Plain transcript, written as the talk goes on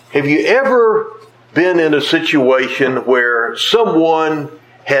Have you ever been in a situation where someone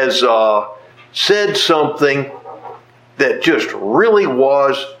has said something that just really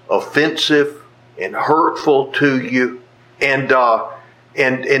was offensive and hurtful to you, and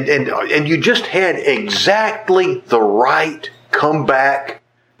you just had exactly the right comeback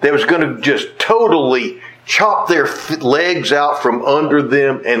that was going to just totally chop their legs out from under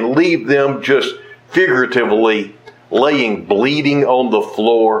them and leave them just figuratively laying bleeding on the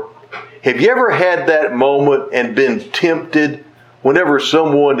floor? Have you ever had that moment and been tempted whenever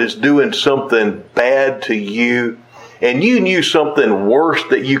someone is doing something bad to you and you knew something worse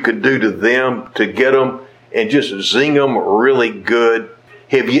that you could do to them to get them and just zing them really good?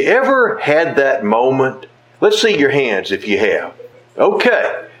 Have you ever had that moment? Let's see your hands if you have.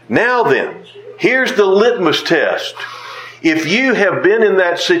 Okay, now then, here's the litmus test. If you have been in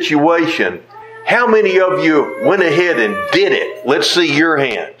that situation, how many of you went ahead and did it? Let's see your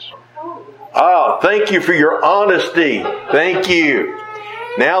hands. Thank you for your honesty. Thank you.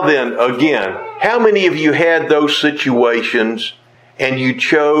 Now then, again, how many of you had those situations and you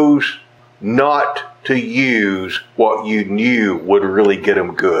chose not to use what you knew would really get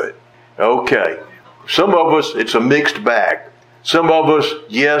them good? Okay. Some of us, it's a mixed bag. Some of us,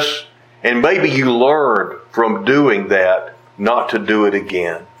 yes, and maybe you learned from doing that not to do it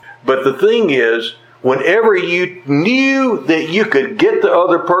again. But the thing is, whenever you knew that you could get the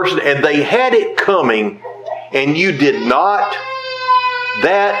other person and they had it coming and you did not,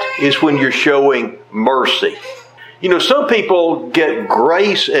 that is when you're showing mercy. You know, some people get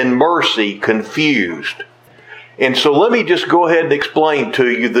grace and mercy confused. And so let me just go ahead and explain to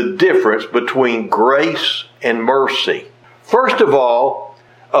you the difference between grace and mercy. First of all,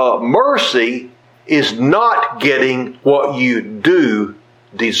 mercy is not getting what you do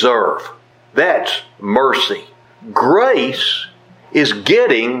deserve. That's mercy. Grace is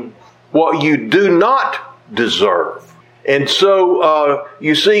getting what you do not deserve. And so,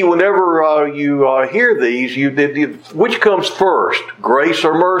 you see, whenever you hear these, which comes first, grace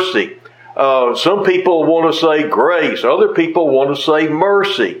or mercy? Some people want to say grace. Other people want to say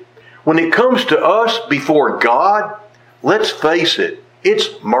mercy. When it comes to us before God, let's face it, it's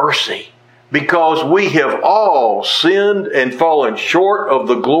mercy. Because we have all sinned and fallen short of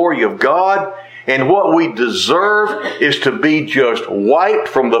the glory of God, and what we deserve is to be just wiped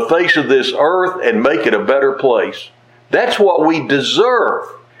from the face of this earth and make it a better place. That's what we deserve.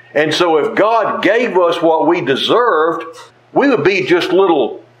 And so if God gave us what we deserved, we would be just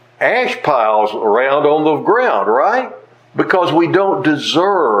little ash piles around on the ground, right? Because we don't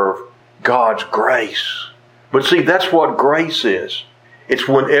deserve God's grace. But see, that's what grace is. It's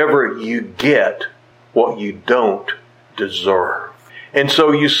whenever you get what you don't deserve. And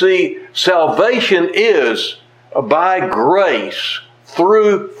so you see, salvation is by grace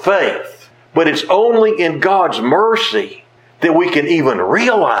through faith. But it's only in God's mercy that we can even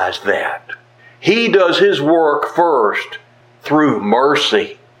realize that. He does His work first through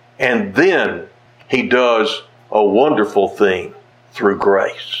mercy, and then He does a wonderful thing through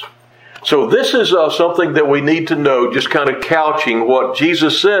grace. So this is something that we need to know, just kind of couching what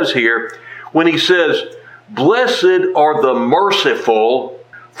Jesus says here when He says, "Blessed are the merciful,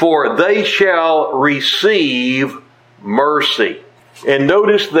 for they shall receive mercy." And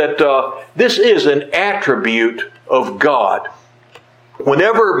notice that this is an attribute of God.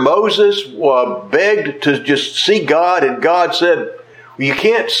 Whenever Moses begged to just see God, and God said, "You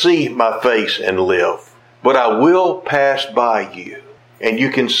can't see my face and live, but I will pass by you, and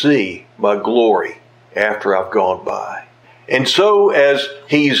you can see my glory after I've gone by." And so as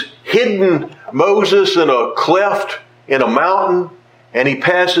He's hidden Moses in a cleft in a mountain, and he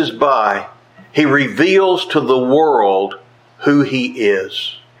passes by, He reveals to the world who He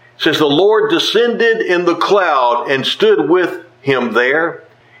is. It says, "The Lord descended in the cloud and stood with him there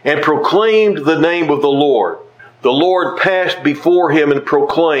and proclaimed the name of the Lord. The Lord passed before him and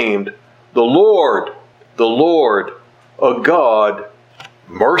proclaimed, the Lord, a God,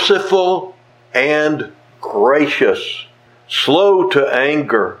 merciful and gracious, slow to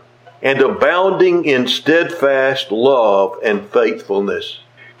anger, and abounding in steadfast love and faithfulness,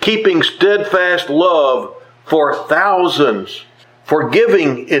 keeping steadfast love for thousands,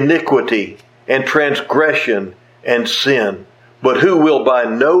 forgiving iniquity and transgression and sin, but who will by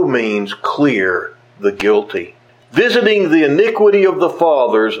no means clear the guilty, visiting the iniquity of the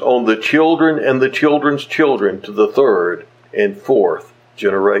fathers on the children and the children's children to the third and fourth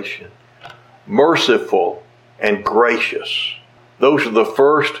generation." Merciful and gracious. Those are the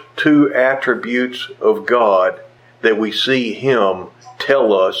first two attributes of God that we see Him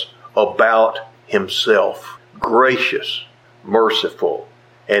tell us about Himself. Gracious, merciful,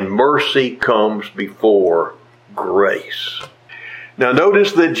 and mercy comes before grace. Now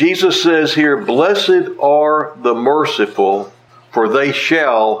notice that Jesus says here, blessed are the merciful, for they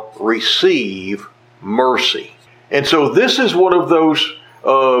shall receive mercy. And so this is one of those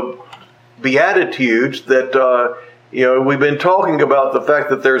beatitudes that, we've been talking about the fact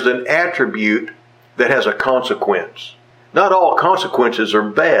that there's an attribute that has a consequence. Not all consequences are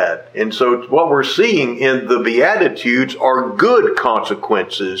bad. And so what we're seeing in the Beatitudes are good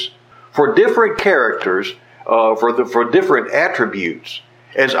consequences for different characters, for different attributes,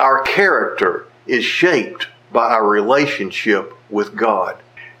 as our character is shaped by our relationship with God.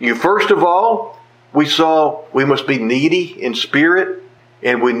 First of all, we saw we must be needy in spirit,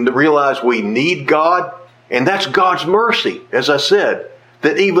 and we realize we need God, and that's God's mercy, as I said,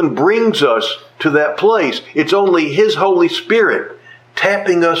 that even brings us to that place. It's only His Holy Spirit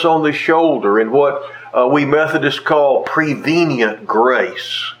tapping us on the shoulder in what we Methodists call prevenient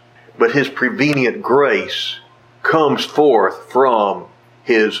grace. But His prevenient grace comes forth from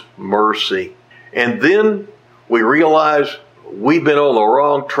His mercy. And then we realize we've been on the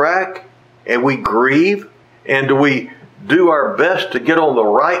wrong track, and we grieve, and we do our best to get on the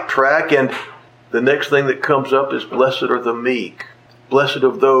right track, and the next thing that comes up is blessed are the meek. Blessed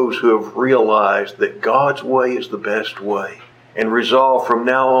of those who have realized that God's way is the best way and resolve from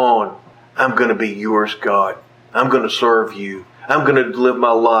now on, I'm going to be yours, God. I'm going to serve you. I'm going to live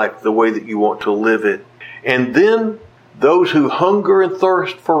my life the way that you want to live it. And then those who hunger and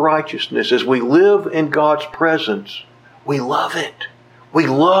thirst for righteousness, as we live in God's presence, we love it. We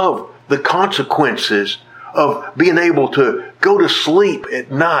love the consequences of being able to go to sleep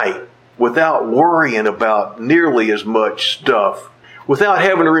at night without worrying about nearly as much stuff, without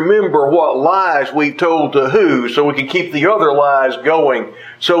having to remember what lies we told to who, so we can keep the other lies going,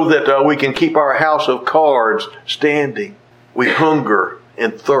 so that we can keep our house of cards standing. We hunger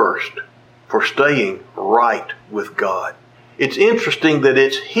and thirst for staying right with God. It's interesting that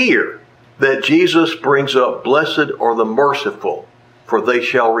it's here that Jesus brings up, blessed are the merciful, for they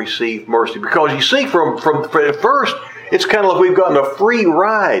shall receive mercy. Because you see, from at first, it's kind of like we've gotten a free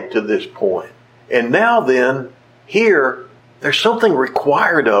ride to this point. And now then, here, there's something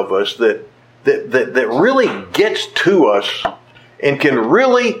required of us that really gets to us and can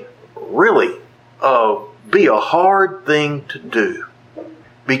really be a hard thing to do,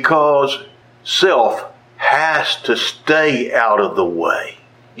 because self has to stay out of the way.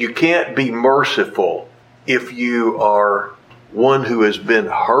 You can't be merciful if you are one who has been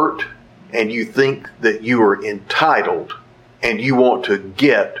hurt and you think that you are entitled and you want to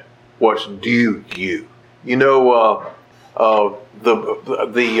get what's due you.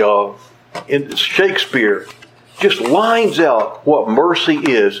 In Shakespeare just lines out what mercy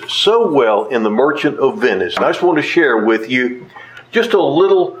is so well in The Merchant of Venice. And I just want to share with you just a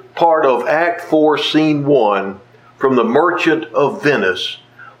little part of Act 4, Scene 1 from The Merchant of Venice,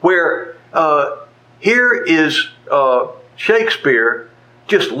 where here is Shakespeare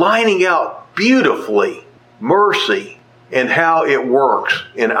just lining out beautifully mercy and how it works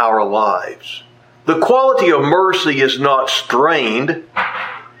in our lives. The quality of mercy is not strained.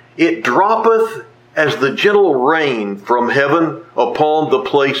 It droppeth as the gentle rain from heaven upon the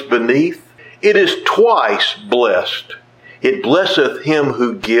place beneath. It is twice blessed. It blesseth him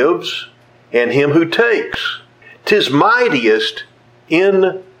who gives and him who takes. 'Tis mightiest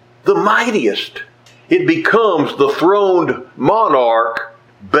in the mightiest. It becomes the throned monarch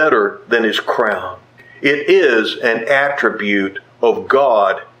better than his crown. It is an attribute of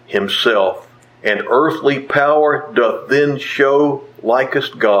God himself. And earthly power doth then show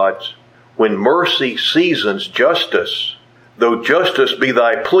likest God's. When mercy seasons justice, though justice be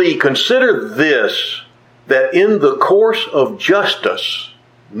thy plea, consider this, that in the course of justice,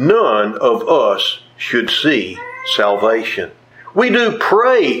 none of us should see salvation. We do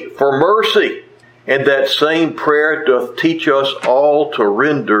pray for mercy, and that same prayer doth teach us all to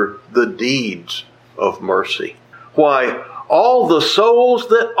render the deeds of mercy. Why, all the souls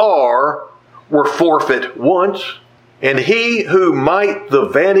that are were forfeit once, and he who might the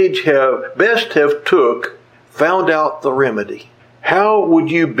vantage best have took found out the remedy. How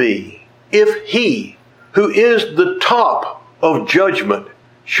would you be if he who is the top of judgment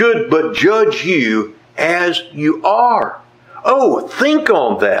should but judge you as you are? Oh, think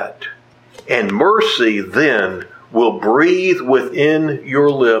on that. And mercy then will breathe within your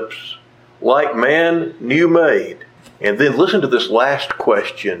lips like man new made. And then listen to this last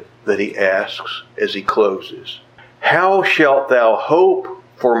question that he asks as he closes. How shalt thou hope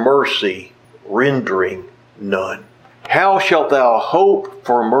for mercy, rendering none? How shalt thou hope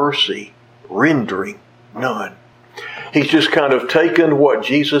for mercy, rendering none? He's just kind of taken what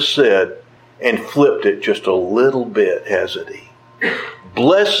Jesus said and flipped it just a little bit, hasn't he?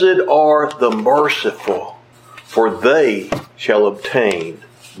 Blessed are the merciful, for they shall obtain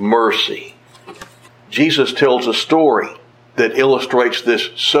mercy. Jesus tells a story that illustrates this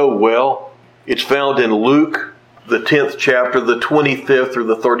so well. It's found in Luke, the 10th chapter, the 25th through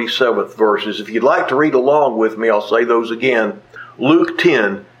the 37th verses. If you'd like to read along with me, I'll say those again. Luke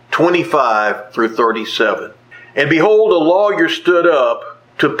 10, 25 through 37. And behold, a lawyer stood up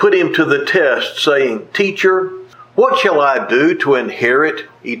to put him to the test, saying, Teacher, what shall I do to inherit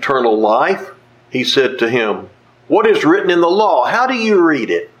eternal life? He said to him, What is written in the law? How do you read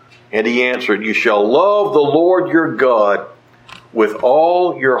it? And he answered, You shall love the Lord your God with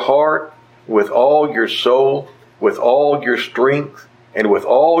all your heart, with all your soul, with all your strength, and with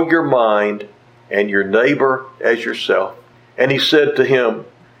all your mind, and your neighbor as yourself. And he said to him,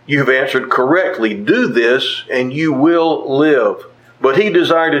 You have answered correctly. Do this, and you will live. But he,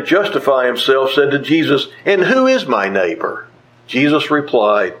 desiring to justify himself, said to Jesus, And who is my neighbor? Jesus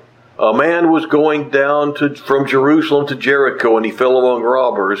replied, A man was going down from Jerusalem to Jericho, and he fell among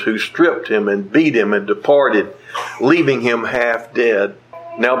robbers, who stripped him and beat him and departed, leaving him half dead.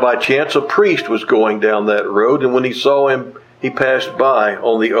 Now by chance a priest was going down that road, and when he saw him, he passed by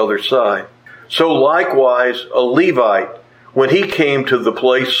on the other side. So likewise a Levite, when he came to the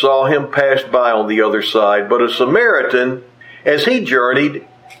place, saw him pass by on the other side. But a Samaritan, as he journeyed,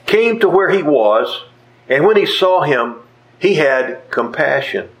 came to where he was, and when he saw him, he had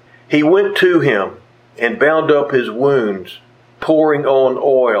compassion. He went to him and bound up his wounds, pouring on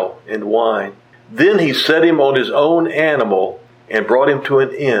oil and wine. Then he set him on his own animal and brought him to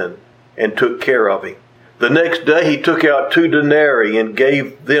an inn and took care of him. The next day he took out 2 denarii and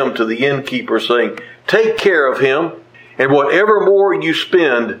gave them to the innkeeper, saying, Take care of him, and whatever more you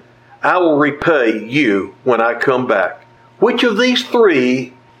spend, I will repay you when I come back. Which of these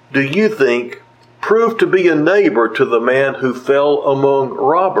 3 do you think proved to be a neighbor to the man who fell among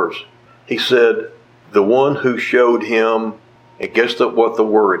robbers? He said, The one who showed him, and guess what the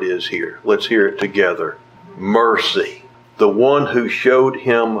word is here? Let's hear it together. Mercy. The one who showed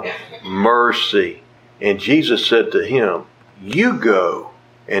him mercy. And Jesus said to him, You go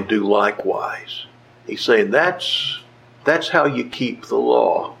and do likewise. He's saying that's how you keep the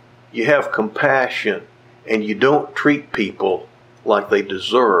law. You have compassion, and you don't treat people like they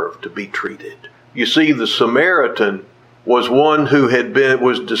deserve to be treated. You see, the Samaritan was one who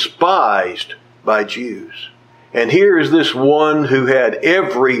was despised by Jews. And here is this one who had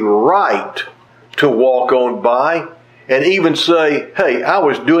every right to walk on by and even say, Hey, I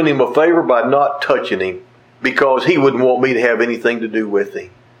was doing him a favor by not touching him because he wouldn't want me to have anything to do with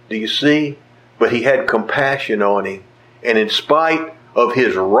him. Do you see? But he had compassion on him. And in spite of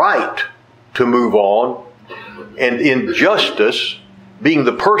his right to move on, and injustice, being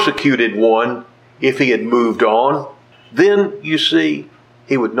the persecuted one, if he had moved on, then, you see,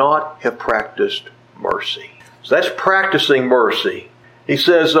 he would not have practiced mercy. So that's practicing mercy. He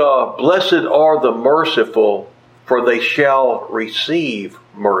says, Blessed are the merciful, for they shall receive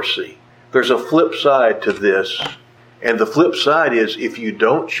mercy. There's a flip side to this. And the flip side is, if you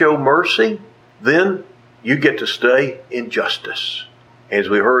don't show mercy, then you get to stay in justice. As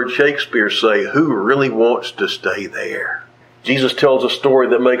we heard Shakespeare say, who really wants to stay there? Jesus tells a story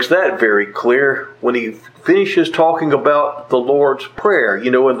that makes that very clear when he finishes talking about the Lord's Prayer. You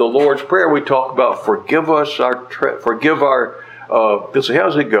know, in the Lord's Prayer we talk about forgive us our let's see, how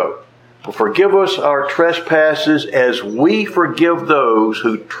does it go? Forgive us our trespasses as we forgive those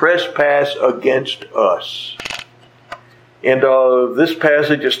who trespass against us. And this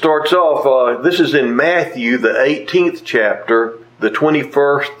passage, it starts off, this is in Matthew, the 18th chapter, the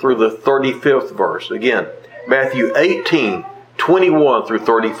 21st through the 35th verse. Again, Matthew 18, 21 through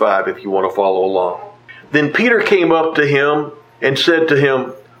 35, if you want to follow along. Then Peter came up to him and said to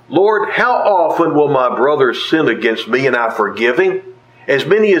him, Lord, how often will my brother sin against me and I forgive him? As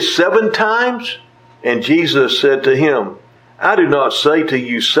many as 7 times? And Jesus said to him, I do not say to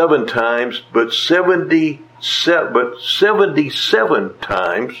you 7 times, but 77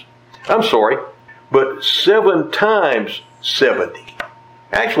 times. But 7 times 70.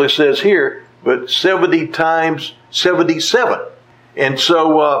 Actually it says here, but 70 times 77. And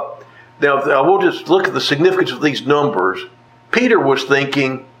so, now I will just look at the significance of these numbers. Peter was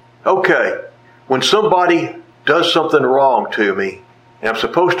thinking, okay, when somebody does something wrong to me, and I'm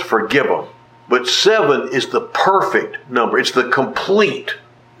supposed to forgive them, but 7 is the perfect number. It's the complete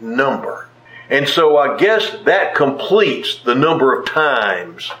number. And so I guess that completes the number of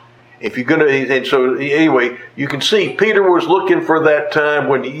times If you're going to, and so anyway, you can see Peter was looking for that time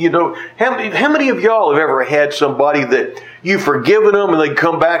when, how many of y'all have ever had somebody that you've forgiven them and they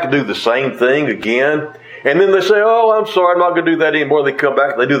come back and do the same thing again? And then they say, oh, I'm sorry, I'm not going to do that anymore. They come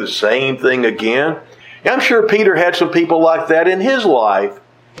back and they do the same thing again. And I'm sure Peter had some people like that in his life.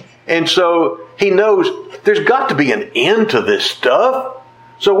 And so he knows there's got to be an end to this stuff.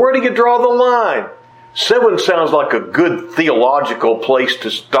 So where do you draw the line? 7 sounds like a good theological place to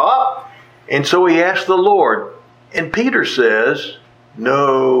stop. And so he asked the Lord. And Peter says,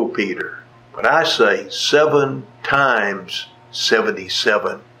 no, Peter. But I say 7 times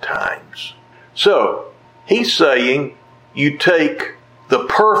 77 times. So he's saying you take the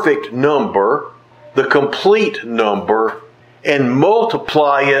perfect number, the complete number, and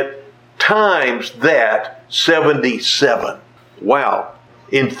multiply it times that 77. Wow.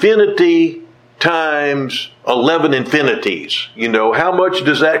 Infinity times 11 infinities. How much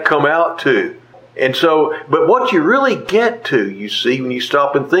does that come out to? And so, but what you really get to, you see, when you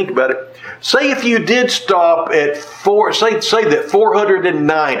stop and think about it, say if you did stop at say that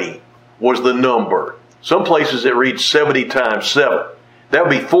 490 was the number. Some places it reads 70 times 7. That would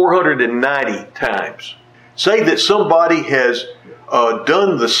be 490 times. Say that somebody has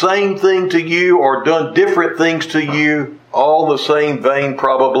done the same thing to you or done different things to you, all the same vein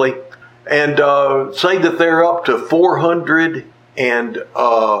probably, and say that they're up to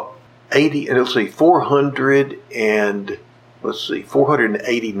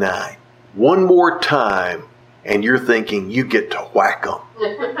 489. One more time, and you're thinking you get to whack them.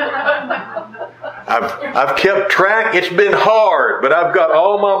 I've kept track. It's been hard, but I've got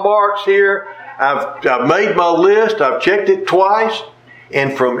all my marks here. I've made my list. I've checked it twice.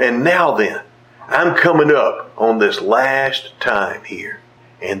 And now then, I'm coming up on this last time here.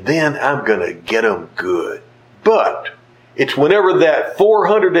 And then I'm going to get them good. But it's whenever that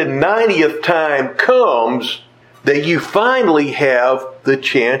 490th time comes that you finally have the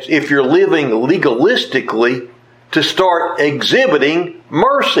chance, if you're living legalistically, to start exhibiting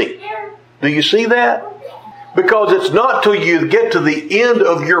mercy. Do you see that? Because it's not till you get to the end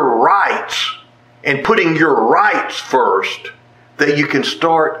of your rights and putting your rights first that you can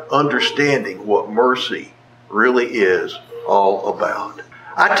start understanding what mercy really is all about.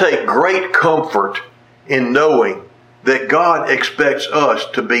 I take great comfort in knowing that God expects us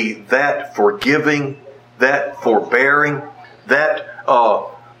to be that forgiving, that forbearing, that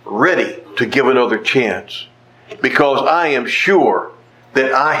ready to give another chance. Because I am sure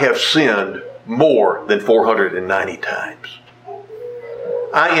that I have sinned more than 490 times.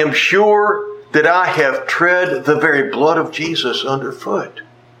 I am sure that I have tread the very blood of Jesus underfoot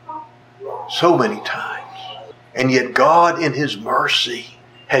so many times. And yet God in His mercy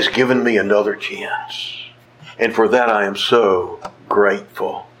has given me another chance. And for that I am so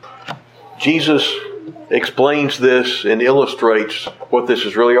grateful. Jesus explains this and illustrates what this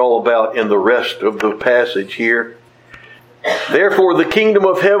is really all about in the rest of the passage here. Therefore the kingdom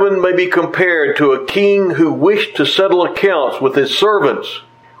of heaven may be compared to a king who wished to settle accounts with his servants.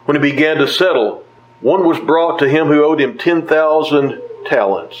 When he began to settle, one was brought to him who owed him 10,000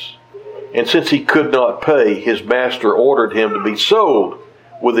 talents. And since he could not pay, his master ordered him to be sold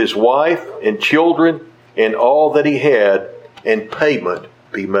with his wife and children and all that he had, and payment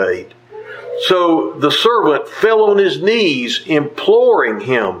be made. So the servant fell on his knees, imploring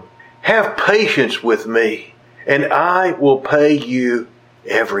him, "Have patience with me, and I will pay you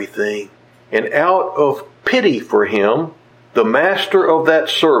everything." And out of pity for him, the master of that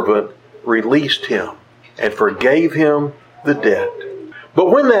servant released him and forgave him the debt. But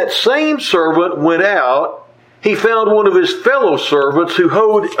when that same servant went out, he found one of his fellow servants who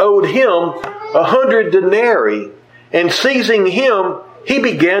owed him 100 denarii, and seizing him, he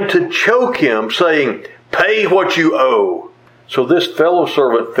began to choke him, saying, "Pay what you owe." So this fellow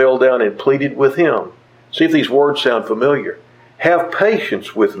servant fell down and pleaded with him. See if these words sound familiar. "Have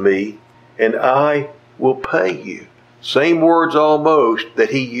patience with me, and I will pay you." Same words almost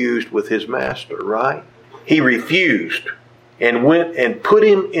that he used with his master, right? He refused and went and put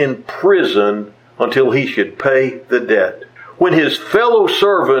him in prison until he should pay the debt. When his fellow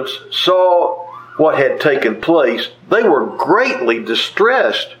servants saw what had taken place, they were greatly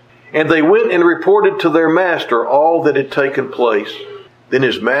distressed, and they went and reported to their master all that had taken place. Then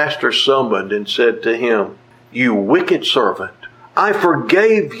his master summoned and said to him, "You wicked servant, I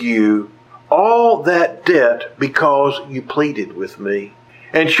forgave you all that debt because you pleaded with me.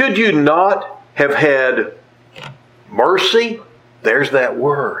 And should you not have had mercy?" There's that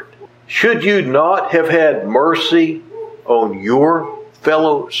word. "Should you not have had mercy on your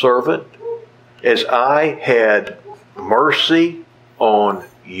fellow servant as I had mercy on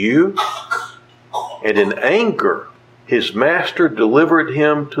you?" And in anger, his master delivered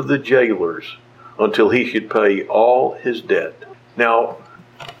him to the jailers until he should pay all his debt. Now,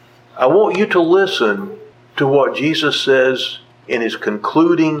 I want you to listen to what Jesus says in his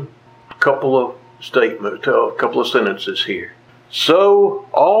concluding couple of sentences here. "So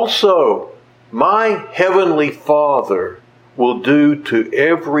also my heavenly Father will do to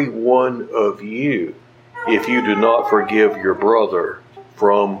every one of you if you do not forgive your brother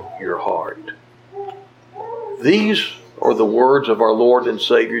from your heart." These are the words of our Lord and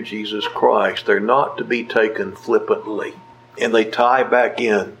Savior Jesus Christ. They're not to be taken flippantly. And they tie back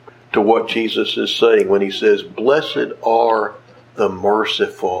in to what Jesus is saying when he says, "Blessed are the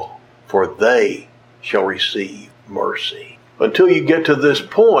merciful, for they shall receive mercy." Until you get to this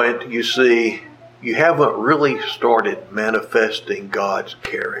point, you see, you haven't really started manifesting God's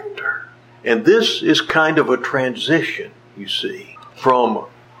character. And this is kind of a transition, you see, from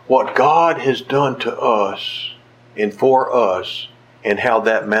what God has done to us and for us and how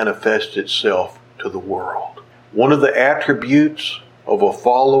that manifests itself to the world. One of the attributes of a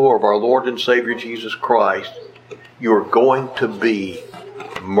follower of our Lord and Savior Jesus Christ, you are going to be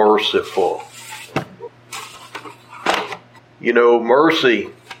merciful. You know, mercy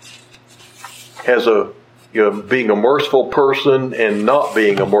has being a merciful person and not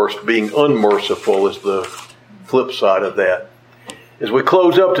being unmerciful is the flip side of that. As we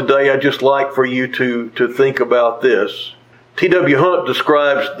close up today, I'd just like for you to think about this. T.W. Hunt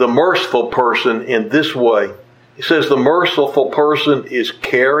describes the merciful person in this way. He says the merciful person is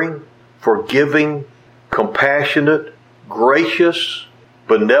caring, forgiving, compassionate, gracious,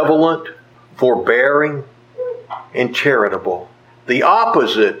 benevolent, forbearing, and charitable. The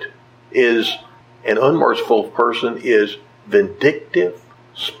opposite is an unmerciful person is vindictive,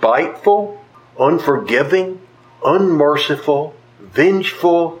 spiteful, unforgiving, unmerciful,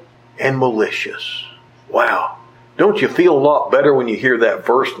 vengeful, and malicious. Wow. Don't you feel a lot better when you hear that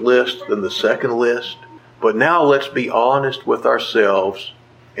first list than the second list? But now let's be honest with ourselves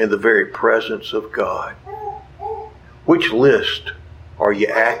in the very presence of God. Which list are you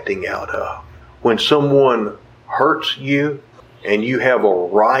acting out of? When someone hurts you and you have a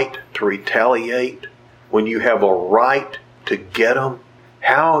right to retaliate, when you have a right to get them,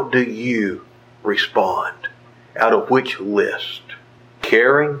 how do you respond? Out of which list?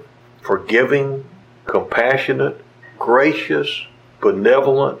 Caring, forgiving, compassionate, gracious,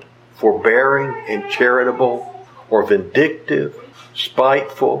 benevolent, forbearing, and charitable, or vindictive,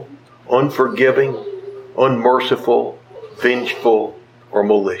 spiteful, unforgiving, unmerciful, vengeful, or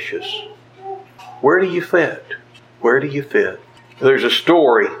malicious? Where do you fit? Where do you fit? There's a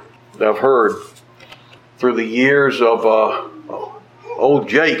story that I've heard through the years of old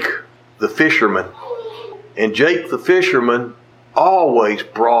Jake the fisherman. And Jake the fisherman always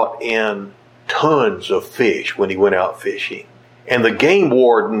brought in tons of fish when he went out fishing. And the game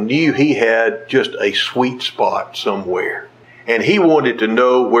warden knew he had just a sweet spot somewhere. And he wanted to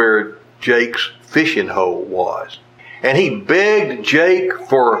know where Jake's fishing hole was. And he begged Jake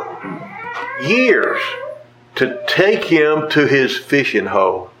for years to take him to his fishing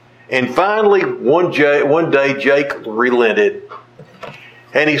hole. And finally, one day, Jake relented.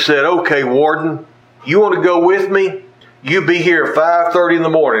 And he said, "Okay, warden, you want to go with me? You be here at 5:30 in the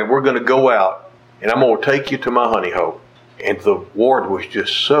morning. We're going to go out. And I'm going to take you to my honey hole." And the warden was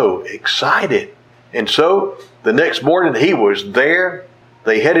just so excited. And so the next morning he was there.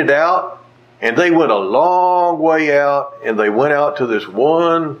 They headed out. And they went a long way out, and they went out to this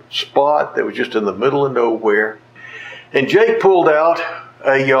one spot that was just in the middle of nowhere. And Jake pulled out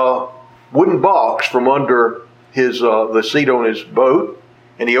a wooden box from under the seat on his boat,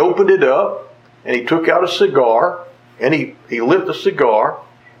 and he opened it up, and he took out a cigar, and he lit the cigar.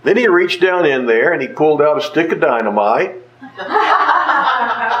 Then he reached down in there, and he pulled out a stick of dynamite,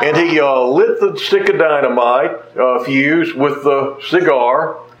 and he lit the stick of dynamite fuse with the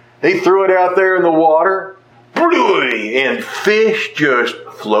cigar. He threw it out there in the water, and fish just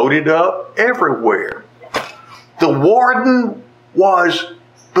floated up everywhere. The warden was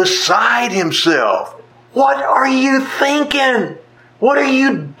beside himself. "What are you thinking? What are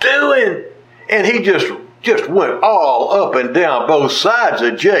you doing?" And he just went all up and down both sides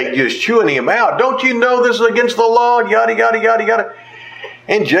of Jake, just chewing him out. "Don't you know this is against the law?" Yada, yada, yada, yada.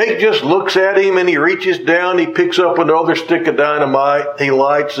 And Jake just looks at him, and he reaches down, he picks up another stick of dynamite, he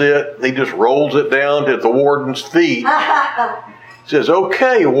lights it, he just rolls it down to the warden's feet. He says,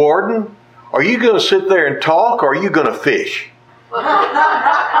 "Okay, warden, are you going to sit there and talk, or are you going to fish?"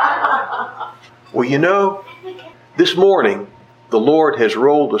 Well, you know, this morning, the Lord has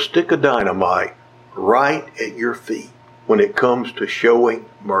rolled a stick of dynamite right at your feet. when it comes to showing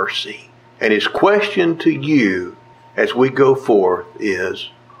mercy. And his question to you as we go forth is,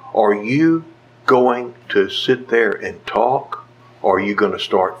 are you going to sit there and talk, or are you going to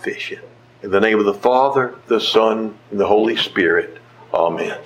start fishing? In the name of the Father, the Son, and the Holy Spirit. Amen.